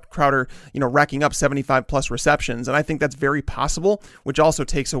talked about Crowder, racking up 75 plus receptions, and I think that's very possible, which also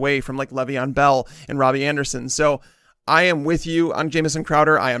takes away from like Le'Veon Bell and Robbie Anderson. So I am with you on Jamison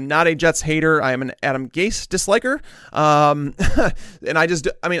Crowder. I am not a Jets hater. I am an Adam Gase disliker.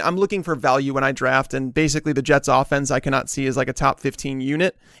 And I'm looking for value when I draft, and basically the Jets offense I cannot see as like a top 15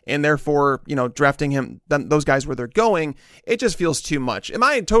 unit, and therefore, drafting him, those guys where they're going, it just feels too much. Am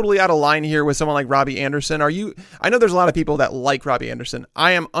I totally out of line here with someone like Robbie Anderson? I know there's a lot of people that like Robbie Anderson.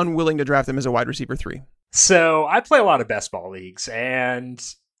 I am unwilling to draft him as a wide receiver 3. So I play a lot of best ball leagues, and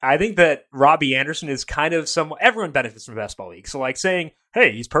I think that Robbie Anderson is kind of everyone benefits from best ball league. So like saying,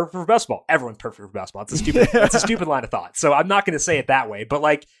 hey, he's perfect for best ball. Everyone's perfect for best ball. That's a stupid line of thought. So I'm not going to say it that way, but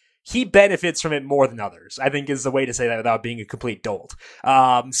like, he benefits from it more than others, I think, is the way to say that without being a complete dolt.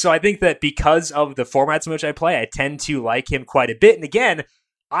 So I think that because of the formats in which I play, I tend to like him quite a bit. And again,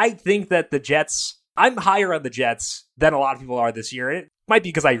 I think that the Jets I'm higher on the Jets than a lot of people are this year. It might be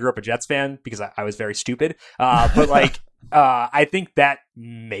because I grew up a Jets fan, because I was very stupid. But like, I think that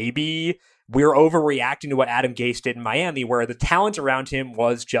maybe we're overreacting to what Adam Gase did in Miami, where the talent around him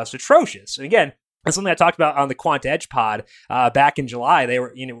was just atrocious. And again, that's something I talked about on the Quant Edge pod back in July.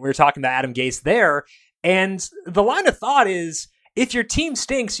 We were talking about Adam Gase there, and the line of thought is, if your team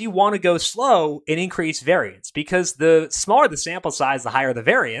stinks, you want to go slow and increase variance, because the smaller the sample size, the higher the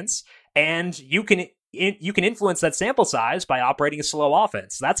variance, and you can influence that sample size by operating a slow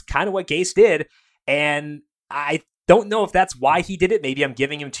offense. That's kind of what Gase did, and I don't know if that's why he did it. Maybe I'm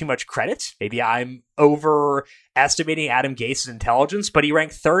giving him too much credit. Maybe I'm overestimating Adam Gase's intelligence, but he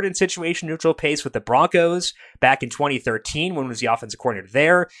ranked third in situation neutral pace with the Broncos back in 2013 when he was the offensive coordinator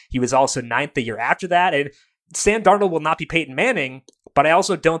there. He was also ninth the year after that, and Sam Darnold will not be Peyton Manning, but I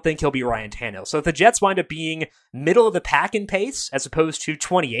also don't think he'll be Ryan Tannehill. So if the Jets wind up being middle of the pack in pace as opposed to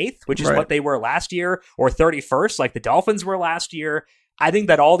 28th, which is what they were last year, or 31st like the Dolphins were last year, I think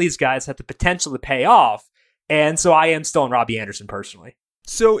that all these guys have the potential to pay off. And so I am still on Robbie Anderson personally.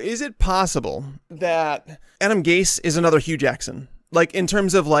 So is it possible that Adam Gase is another Hugh Jackson? Like, in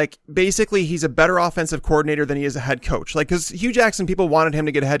terms of, like, basically he's a better offensive coordinator than he is a head coach. Like, because Hugh Jackson, people wanted him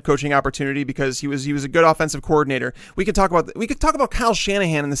to get a head coaching opportunity because he was a good offensive coordinator. We could talk about Kyle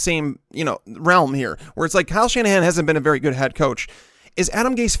Shanahan in the same, realm here, where it's like Kyle Shanahan hasn't been a very good head coach. Is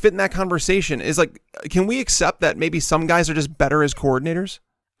Adam Gase fit in that conversation? Can we accept that maybe some guys are just better as coordinators?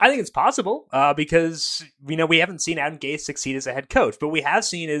 I think it's possible because, we haven't seen Adam Gase succeed as a head coach, but what we have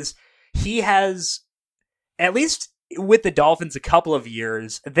seen is he has, at least with the Dolphins a couple of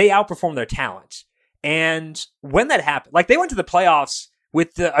years, they outperformed their talent. And when that happened, like they went to the playoffs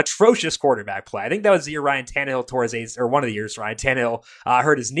with the atrocious quarterback play. I think that was the year Ryan Tannehill tore his ACL, or one of the years Ryan Tannehill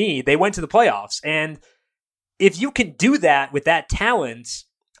hurt his knee. They went to the playoffs. And if you can do that with that talent,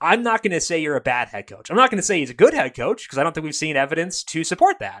 I'm not going to say you're a bad head coach. I'm not going to say he's a good head coach because I don't think we've seen evidence to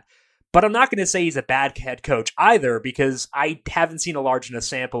support that. But I'm not going to say he's a bad head coach either because I haven't seen a large enough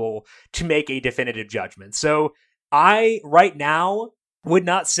sample to make a definitive judgment. So I, right now, would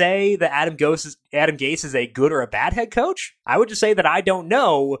not say that Adam Gase is a good or a bad head coach. I would just say that I don't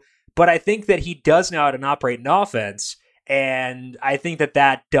know, but I think that he does know how to operate an offense. And I think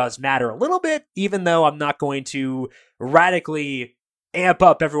that does matter a little bit, even though I'm not going to radically amp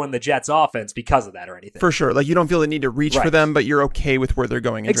up everyone in the Jets offense because of that or anything. For sure. Like, you don't feel the need to reach for them, but you're okay with where they're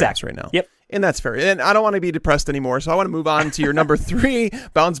going in drafts right now. Yep. And that's fair. And I don't want to be depressed anymore, so I want to move on to your number 3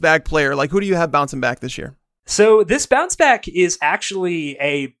 bounce back player. Like, who do you have bouncing back this year? So this bounce back is actually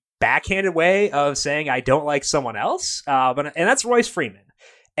a backhanded way of saying I don't like someone else, and that's Royce Freeman.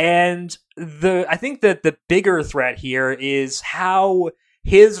 And I think that the bigger threat here is how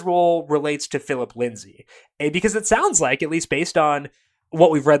his role relates to Phillip Lindsay. Because it sounds like, at least based on what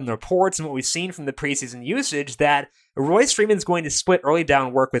we've read in the reports and what we've seen from the preseason usage, that Royce Freeman's going to split early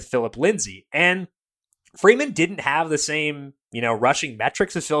down work with Phillip Lindsay. And Freeman didn't have the same, rushing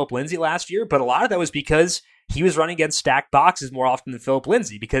metrics as Phillip Lindsay last year, but a lot of that was because he was running against stacked boxes more often than Phillip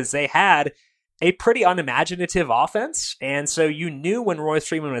Lindsay, because they had a pretty unimaginative offense. And so you knew when Royce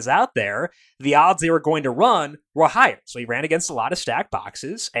Freeman was out there, the odds they were going to run were higher. So he ran against a lot of stacked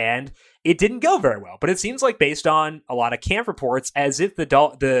boxes and it didn't go very well. But it seems like, based on a lot of camp reports, as if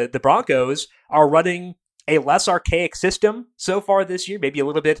the Broncos are running a less archaic system so far this year, maybe a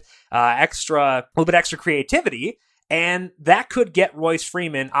little bit extra creativity. And that could get Royce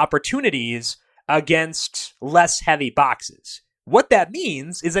Freeman opportunities against less heavy boxes. What that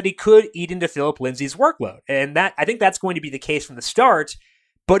means is that he could eat into Phillip Lindsay's workload. And I think that's going to be the case from the start.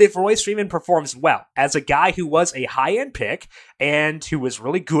 But if Royce Freeman performs well, as a guy who was a high-end pick and who was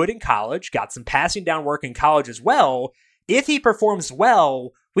really good in college, got some passing down work in college as well, if he performs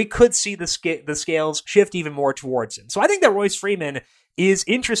well, we could see the scales shift even more towards him. So I think that Royce Freeman is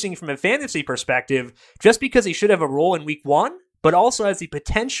interesting from a fantasy perspective just because he should have a role in week 1, but also has the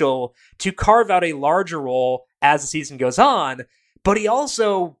potential to carve out a larger role as the season goes on. But he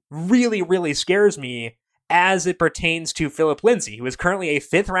also really, really scares me as it pertains to Phillip Lindsay, who is currently a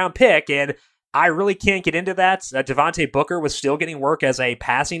 5th-round pick, and I really can't get into that. Devontae Booker was still getting work as a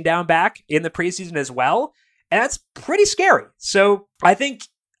passing down back in the preseason as well, and that's pretty scary. So I think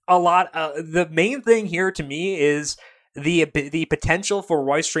the main thing here to me is the potential for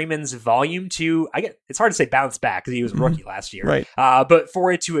Royce Freeman's volume to, it's hard to say bounce back because he was a rookie last year, right? But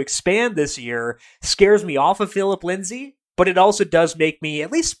for it to expand this year scares me off of Phillip Lindsay, but it also does make me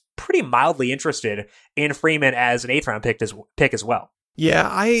at least pretty mildly interested in Freeman as an 8th round pick as well.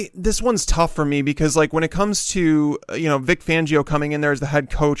 Yeah, this one's tough for me because like when it comes to, Vic Fangio coming in there as the head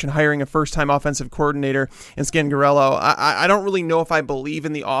coach and hiring a first-time offensive coordinator in Scangarello, I don't really know if I believe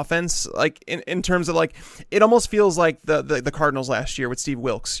in the offense, like in terms of like, it almost feels like the Cardinals last year with Steve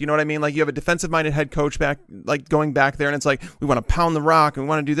Wilkes. You know what I mean? Like you have a defensive-minded head coach going back there and it's like, we want to pound the rock and we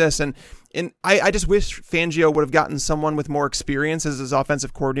want to do this. And I just wish Fangio would have gotten someone with more experience as his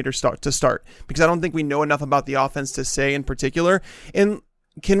offensive coordinator to start, because I don't think we know enough about the offense to say in particular. And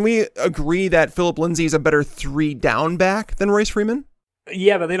can we agree that Philip Lindsay is a better 3-down back than Royce Freeman?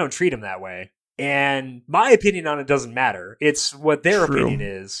 Yeah, but they don't treat him that way. And my opinion on it doesn't matter. It's what their opinion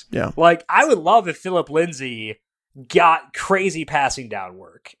is. Yeah. Like, I would love if Philip Lindsay got crazy passing down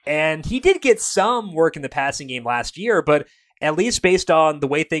work. And he did get some work in the passing game last year, but at least based on the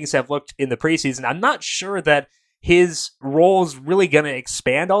way things have looked in the preseason, I'm not sure that his role is really going to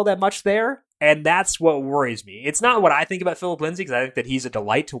expand all that much there. And that's what worries me. It's not what I think about Philip Lindsay, because I think that he's a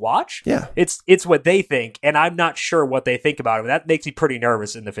delight to watch. Yeah. It's what they think, and I'm not sure what they think about him. That makes me pretty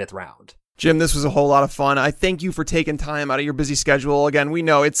nervous in the 5th round. Jim, this was a whole lot of fun. I thank you for taking time out of your busy schedule. Again, we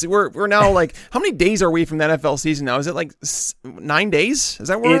know we're now like, how many days are we from the NFL season now? Is it like 9 days? Is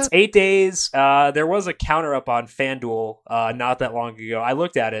that where it's 8 days? There was a counter up on FanDuel not that long ago. I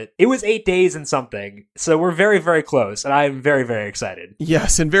looked at it. It was 8 days and something. So we're very, very close, and I'm very, very excited.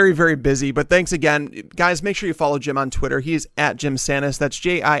 Yes, and very, very busy. But thanks again. Guys, make sure you follow Jim on Twitter. He is at Jim Sannes. That's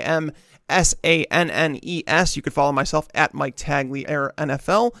JimSannes. You could follow myself at Mike Tagliere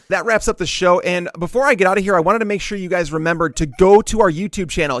NFL. That wraps up the show. And before I get out of here, I wanted to make sure you guys remembered to go to our YouTube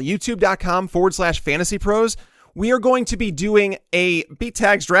channel, youtube.com/fantasypros. We are going to be doing a Beat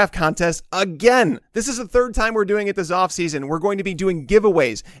Tags draft contest again. This is the 3rd time we're doing it this offseason. We're going to be doing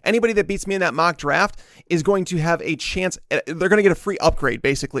giveaways. Anybody that beats me in that mock draft is going to have a chance. They're going to get a free upgrade,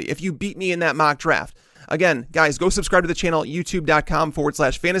 basically, if you beat me in that mock draft. Again, guys, go subscribe to the channel,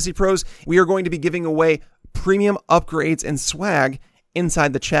 youtube.com/fantasypros. We are going to be giving away premium upgrades and swag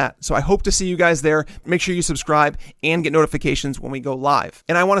inside the chat. So I hope to see you guys there. Make sure you subscribe and get notifications when we go live.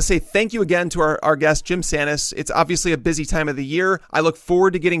 And I want to say thank you again to our guest, Jim Sannes. It's obviously a busy time of the year. I look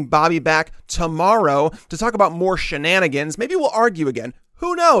forward to getting Bobby back tomorrow to talk about more shenanigans. Maybe we'll argue again.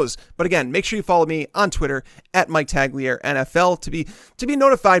 Who knows? But again, make sure you follow me on Twitter at Mike Tagliere NFL to be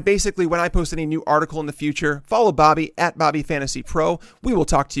notified basically when I post any new article in the future. Follow Bobby at Bobby Fantasy Pro. We will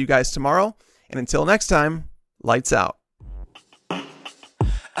talk to you guys tomorrow. And until next time, lights out.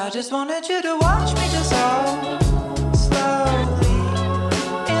 I just wanted you to watch me dissolve.